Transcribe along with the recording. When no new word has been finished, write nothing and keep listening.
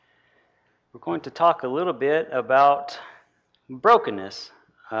We're going to talk a little bit about brokenness.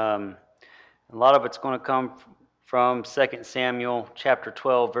 A lot of it's going to come from 2 Samuel chapter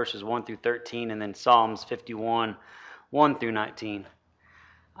 12, verses 1 through 13, and then Psalms 51, 1 through 19.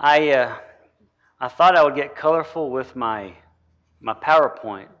 I thought I would get colorful with my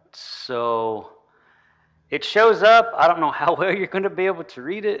PowerPoint, so it shows up. I don't know how well you're going to be able to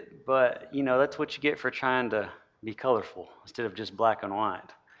read it, but that's what you get for trying to be colorful instead of just black and white.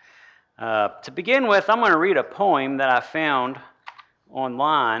 To begin with, I'm going to read a poem that I found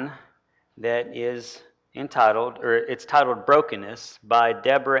online that is it's titled Brokenness by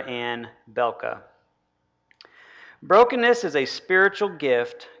Deborah Ann Belka. Brokenness is a spiritual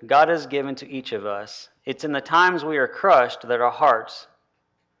gift God has given to each of us. It's in the times we are crushed that our hearts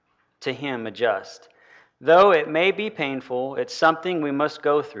to Him adjust. Though it may be painful, it's something we must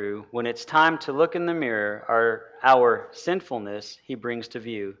go through. When it's time to look in the mirror, our sinfulness He brings to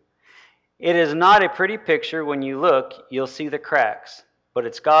view. It is not a pretty picture. When you look, you'll see the cracks, but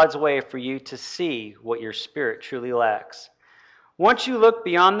it's God's way for you to see what your spirit truly lacks. Once you look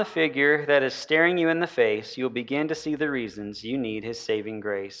beyond the figure that is staring you in the face, you'll begin to see the reasons you need His saving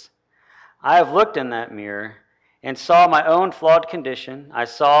grace. I have looked in that mirror and saw my own flawed condition. I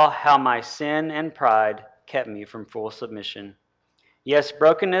saw how my sin and pride kept me from full submission. Yes,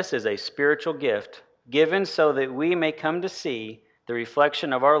 brokenness is a spiritual gift given so that we may come to see the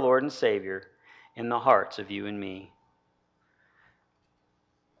reflection of our Lord and Savior in the hearts of you and me.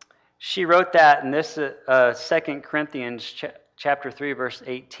 She wrote that in this 2 Corinthians chapter 3, verse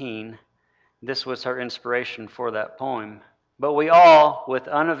 18. This was her inspiration for that poem. But we all, with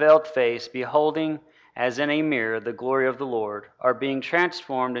unveiled face, beholding as in a mirror the glory of the Lord, are being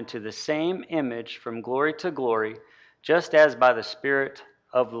transformed into the same image from glory to glory, just as by the Spirit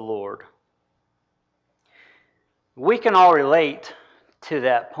of the Lord. We can all relate to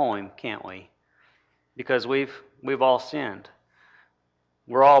that poem, can't we? Because we've all sinned.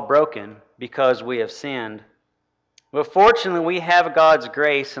 We're all broken because we have sinned. But fortunately, we have God's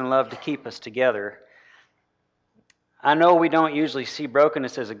grace and love to keep us together. I know we don't usually see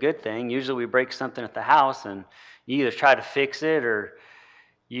brokenness as a good thing. Usually we break something at the house and you either try to fix it or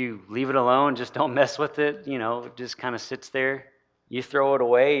you leave it alone, just don't mess with it. It just kind of sits there. You throw it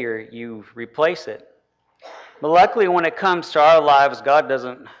away or you replace it. But luckily, when it comes to our lives, God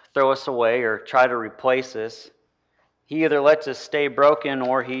doesn't throw us away or try to replace us. He either lets us stay broken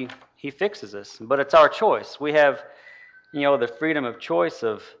or He fixes us. But it's our choice. We have, the freedom of choice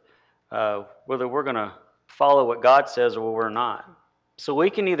of whether we're going to follow what God says or we're not. So we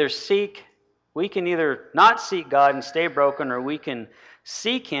can either not seek God and stay broken, or we can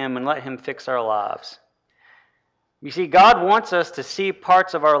seek Him and let Him fix our lives. You see, God wants us to see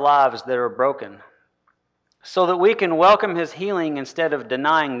parts of our lives that are broken, so that we can welcome His healing instead of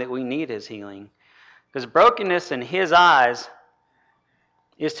denying that we need His healing. Because brokenness in His eyes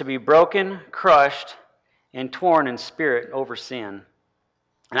is to be broken, crushed, and torn in spirit over sin.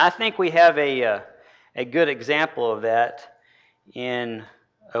 And I think we have a good example of that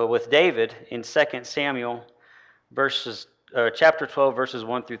with David in 2 Samuel chapter 12, verses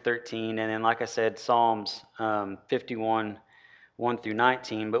 1 through 13, and then, like I said, Psalms 51, 1 through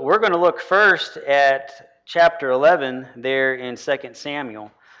 19. But we're going to look first at chapter 11 there in 2 Samuel.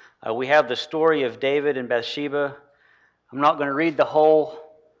 We have the story of David and Bathsheba. I'm not going to read that whole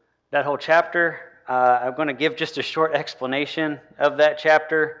chapter. I'm going to give just a short explanation of that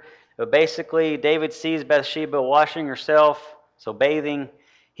chapter. But basically, David sees Bathsheba washing herself, so bathing.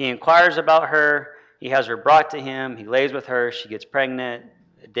 He inquires about her. He has her brought to him. He lays with her. She gets pregnant.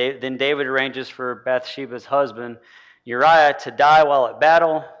 Then David arranges for Bathsheba's husband, Uriah, to die while at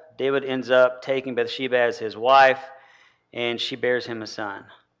battle. David ends up taking Bathsheba as his wife, and she bears him a son.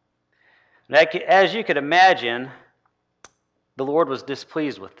 As you could imagine, the Lord was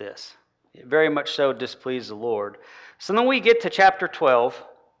displeased with this. Very much so displeased the Lord. So then we get to chapter 12,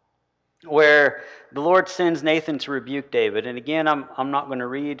 where the Lord sends Nathan to rebuke David. And again, I'm not going to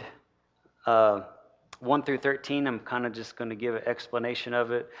read 1 through 13. I'm kind of just going to give an explanation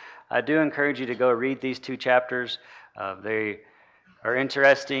of it. I do encourage you to go read these two chapters. They are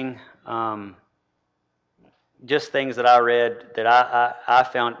interesting. Just things that I read that I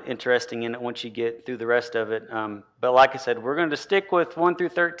found interesting in it once you get through the rest of it. But like I said, we're going to stick with 1 through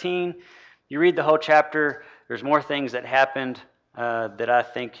 13. You read the whole chapter. There's more things that happened that I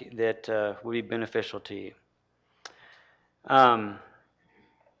think that would be beneficial to you.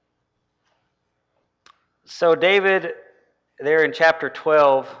 So David, there in chapter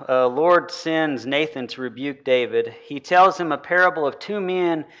 12, Lord sends Nathan to rebuke David. He tells him a parable of two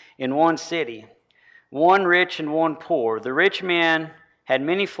men in one city, one rich and one poor. The rich man had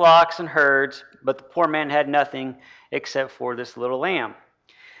many flocks and herds, but the poor man had nothing except for this little lamb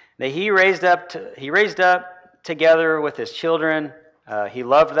that he raised up together with his children. He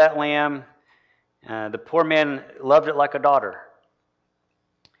loved that lamb. The poor man loved it like a daughter.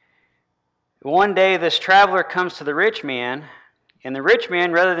 One day, this traveler comes to the rich man, and the rich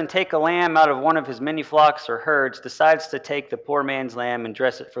man, rather than take a lamb out of one of his many flocks or herds, decides to take the poor man's lamb and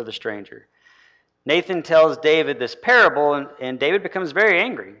dress it for the stranger. Nathan tells David this parable, and David becomes very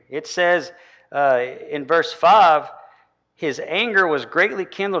angry. It says in verse 5, his anger was greatly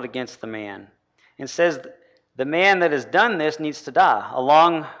kindled against the man, and says the man that has done this needs to die.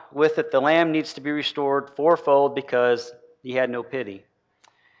 Along with it, the lamb needs to be restored fourfold because he had no pity.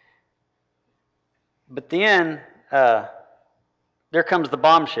 But then there comes the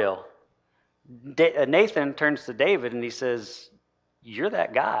bombshell. Nathan turns to David and he says, "You're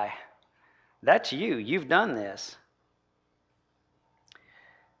that guy. That's you. You've done this.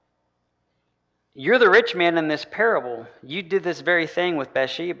 You're the rich man in this parable. You did this very thing with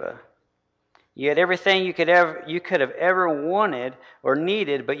Bathsheba. You had everything you could have ever wanted or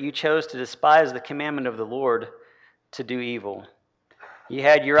needed, but you chose to despise the commandment of the Lord to do evil. You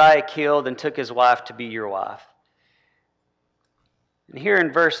had Uriah killed and took his wife to be your wife." And here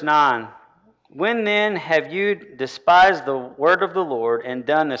in verse 9, "When then have you despised the word of the Lord and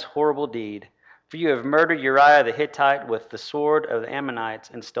done this horrible deed? For you have murdered Uriah the Hittite with the sword of the Ammonites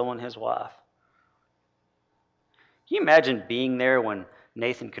and stolen his wife." Can you imagine being there when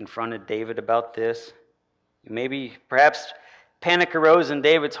Nathan confronted David about this? Perhaps panic arose in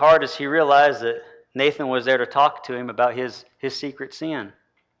David's heart as he realized that Nathan was there to talk to him about his secret sin.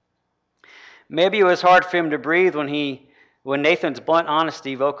 Maybe it was hard for him to breathe when Nathan's blunt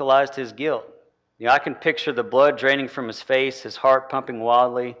honesty vocalized his guilt. I can picture the blood draining from his face, his heart pumping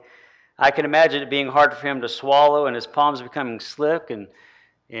wildly. I can imagine it being hard for him to swallow and his palms becoming slick and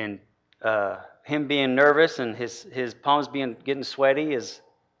him being nervous and his palms getting sweaty as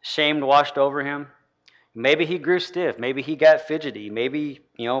shame washed over him. Maybe he grew stiff. Maybe he got fidgety. Maybe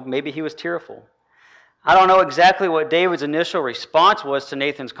he was tearful. I don't know exactly what David's initial response was to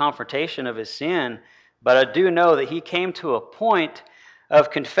Nathan's confrontation of his sin, but I do know that he came to a point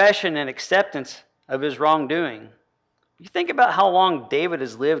of confession and acceptance of his wrongdoing. You think about how long David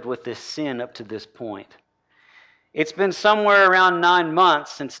has lived with this sin up to this point. It's been somewhere around 9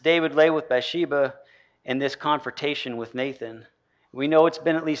 months since David lay with Bathsheba and this confrontation with Nathan. We know it's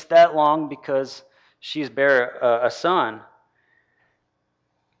been at least that long because she's bare a son.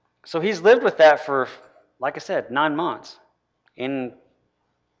 So he's lived with that for, like I said, 9 months. And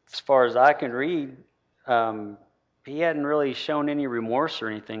as far as I can read, he hadn't really shown any remorse or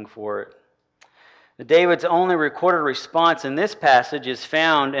anything for it. David's only recorded response in this passage is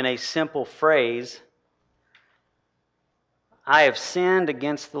found in a simple phrase: "I have sinned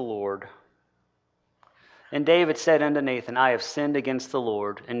against the Lord." And David said unto Nathan, "I have sinned against the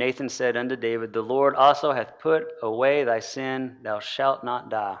Lord." And Nathan said unto David, "The Lord also hath put away thy sin, thou shalt not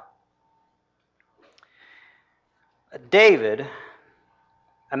die." David,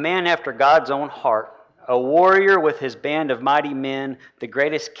 a man after God's own heart, a warrior with his band of mighty men, the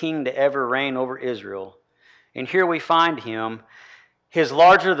greatest king to ever reign over Israel. And here we find him, his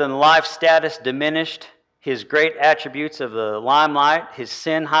larger-than-life status diminished, his great attributes of the limelight, his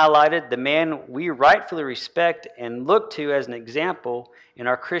sin highlighted. The man we rightfully respect and look to as an example in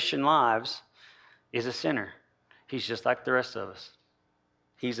our Christian lives is a sinner. He's just like the rest of us.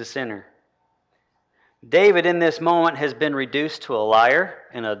 He's a sinner. David in this moment has been reduced to a liar,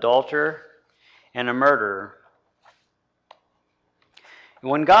 an adulterer, and a murderer.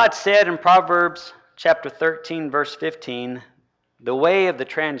 When God said in Proverbs chapter 13, verse 15, "The way of the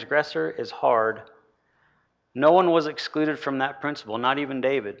transgressor is hard," no one was excluded from that principle, not even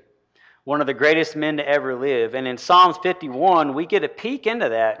David, one of the greatest men to ever live. And in Psalms 51, we get a peek into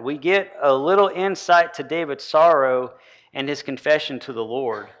that. We get a little insight to David's sorrow and his confession to the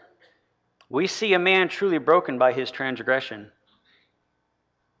Lord. We see a man truly broken by his transgression.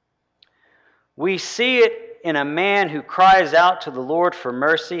 We see it in a man who cries out to the Lord for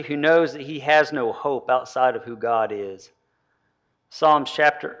mercy, who knows that he has no hope outside of who God is. Psalms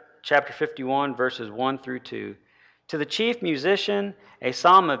chapter 51, verses 1 through 2. To the chief musician, a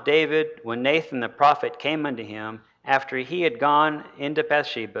psalm of David, when Nathan the prophet came unto him, after he had gone into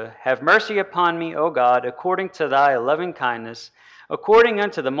Bathsheba, "Have mercy upon me, O God, according to thy loving kindness, according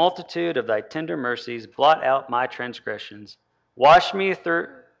unto the multitude of thy tender mercies, blot out my transgressions. Wash me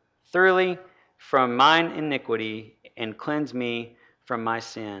thoroughly from mine iniquity, and cleanse me from my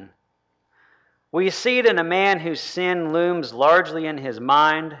sin." We see it in a man whose sin looms largely in his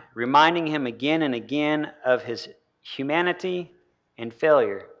mind, reminding him again and again of his humanity and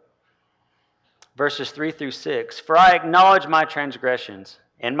failure. Verses 3 through 6. For I acknowledge my transgressions,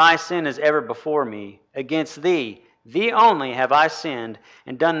 and my sin is ever before me. Against thee, thee only have I sinned,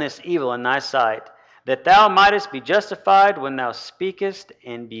 and done this evil in thy sight, that thou mightest be justified when thou speakest,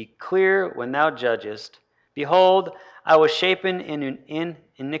 and be clear when thou judgest. Behold, I was shapen in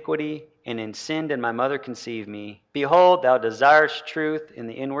iniquity, and in sin did my mother conceive me. Behold, thou desirest truth in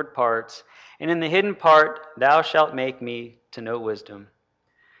the inward parts, and in the hidden part thou shalt make me to know wisdom.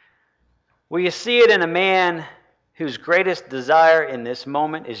 Well, you see it in a man whose greatest desire in this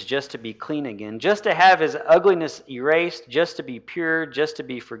moment is just to be clean again, just to have his ugliness erased, just to be pure, just to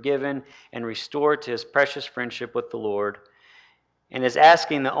be forgiven and restored to his precious friendship with the Lord, and is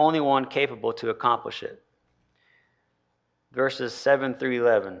asking the only one capable to accomplish it. Verses 7 through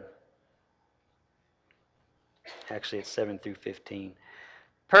 11. Actually, it's 7 through 15.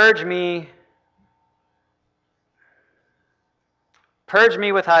 Purge me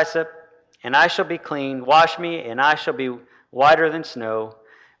with hyssop, and I shall be clean. Wash me, and I shall be whiter than snow.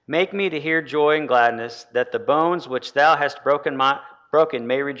 Make me to hear joy and gladness, that the bones which thou hast broken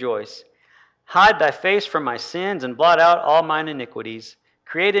may rejoice. Hide thy face from my sins, and blot out all mine iniquities.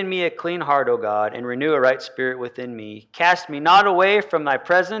 Create in me a clean heart, O God, and renew a right spirit within me. Cast me not away from thy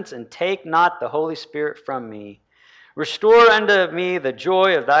presence, and take not the Holy Spirit from me. Restore unto me the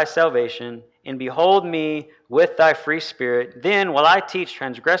joy of thy salvation, and behold me with thy free spirit. Then will I teach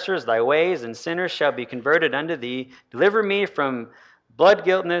transgressors thy ways, and sinners shall be converted unto thee. Deliver me from blood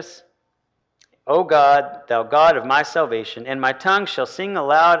guiltness, O God, thou God of my salvation, and my tongue shall sing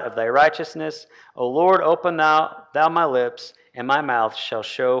aloud of thy righteousness. O Lord, open thou my lips, and my mouth shall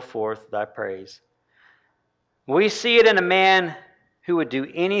show forth thy praise. We see it in a man who would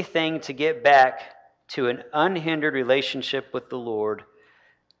do anything to get back to an unhindered relationship with the Lord,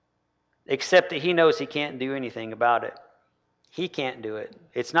 except that he knows he can't do anything about it. He can't do it.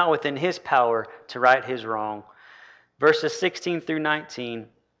 It's not within his power to right his wrong. Verses 16 through 19.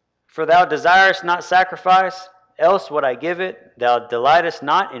 For thou desirest not sacrifice, else would I give it. Thou delightest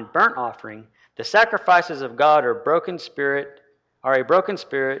not in burnt offering. The sacrifices of God are a broken spirit,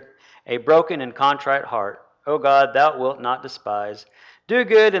 a broken and contrite heart. O God, thou wilt not despise. Do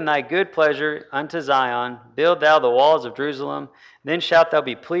good in thy good pleasure unto Zion. Build thou the walls of Jerusalem. Then shalt thou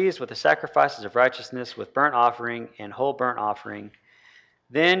be pleased with the sacrifices of righteousness, with burnt offering and whole burnt offering.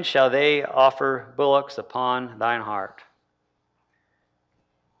 Then shall they offer bullocks upon thine heart.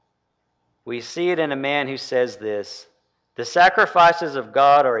 We see it in a man who says this: the sacrifices of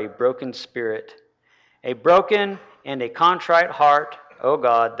God are a broken spirit, a broken and a contrite heart, O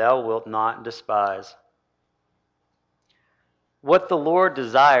God, thou wilt not despise. What the Lord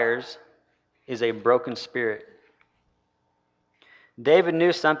desires is a broken spirit. David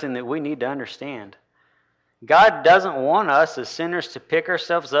knew something that we need to understand. God doesn't want us as sinners to pick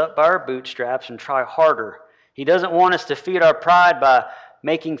ourselves up by our bootstraps and try harder. He doesn't want us to feed our pride by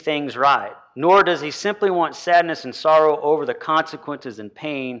making things right. Nor does he simply want sadness and sorrow over the consequences and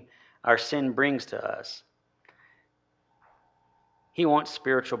pain our sin brings to us. He wants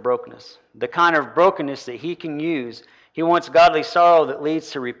spiritual brokenness, the kind of brokenness that he can use. He wants godly sorrow that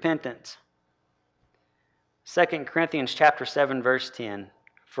leads to repentance. 2 Corinthians chapter 7, verse 10.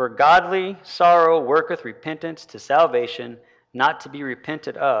 For godly sorrow worketh repentance to salvation, not to be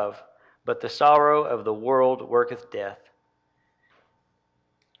repented of, but the sorrow of the world worketh death.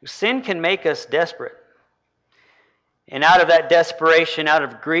 Sin can make us desperate. And out of that desperation, out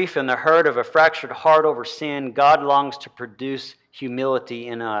of grief and the hurt of a fractured heart over sin, God longs to produce humility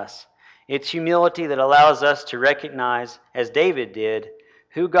in us. It's humility that allows us to recognize, as David did,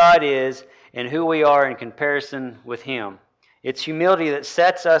 who God is and who we are in comparison with Him. It's humility that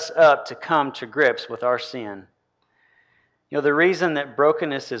sets us up to come to grips with our sin. You know, the reason that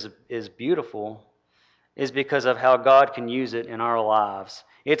brokenness is beautiful is because of how God can use it in our lives.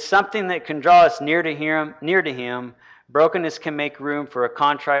 It's something that can draw us near to Him. Brokenness can make room for a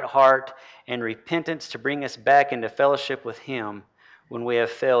contrite heart, and repentance to bring us back into fellowship with Him when we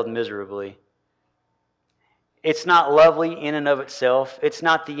have failed miserably. It's not lovely in and of itself. It's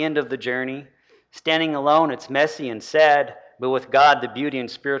not the end of the journey. Standing alone, it's messy and sad, but with God, the beauty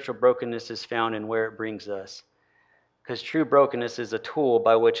and spiritual brokenness is found in where it brings us. Because true brokenness is a tool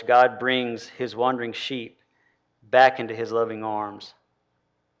by which God brings His wandering sheep back into His loving arms.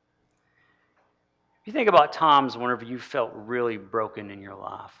 If you think about times whenever you felt really broken in your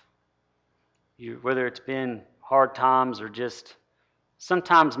life, whether it's been hard times or just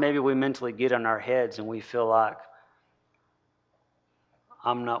sometimes maybe we mentally get in our heads and we feel like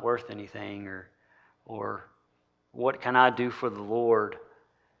I'm not worth anything, or what can I do for the Lord?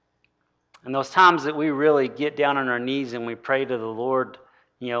 And those times that we really get down on our knees and we pray to the Lord,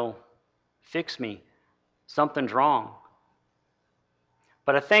 fix me. Something's wrong.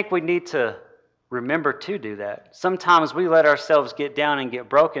 But I think we need to remember to do that. Sometimes we let ourselves get down and get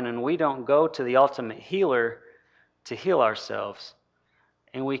broken, and we don't go to the ultimate healer to heal ourselves.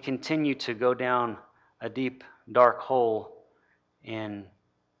 And we continue to go down a deep, dark hole and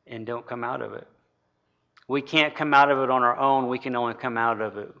don't come out of it. We can't come out of it on our own. We can only come out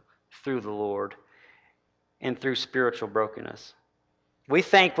of it through the Lord and through spiritual brokenness. We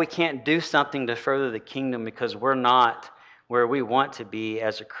think we can't do something to further the kingdom because we're not where we want to be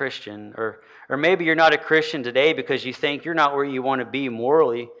as a Christian. Or maybe you're not a Christian today because you think you're not where you want to be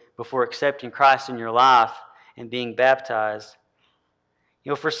morally before accepting Christ in your life and being baptized.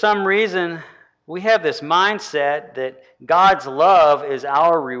 For some reason, we have this mindset that God's love is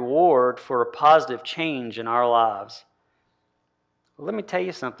our reward for a positive change in our lives. Well, let me tell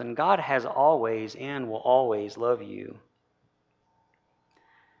you something. God has always and will always love you.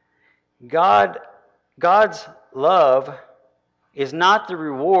 God's love is not the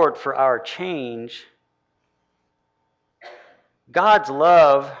reward for our change. God's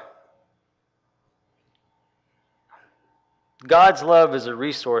love is a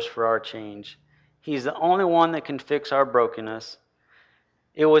resource for our change. He's the only one that can fix our brokenness.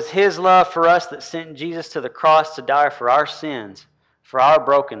 It was His love for us that sent Jesus to the cross to die for our sins, for our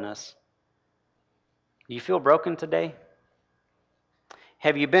brokenness. Do you feel broken today?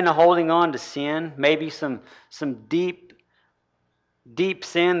 Have you been holding on to sin? Maybe some deep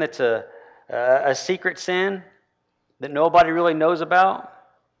sin that's a secret sin that nobody really knows about,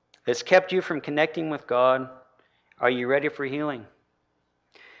 that's kept you from connecting with God. Are you ready for healing?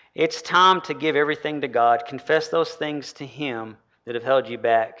 It's time to give everything to God. Confess those things to Him that have held you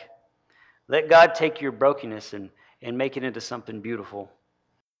back. Let God take your brokenness and make it into something beautiful.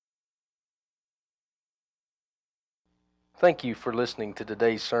 Thank you for listening to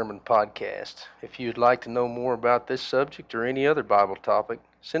today's sermon podcast. If you'd like to know more about this subject or any other Bible topic,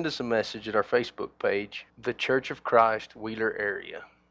 send us a message at our Facebook page, The Church of Christ, Wheeler Area.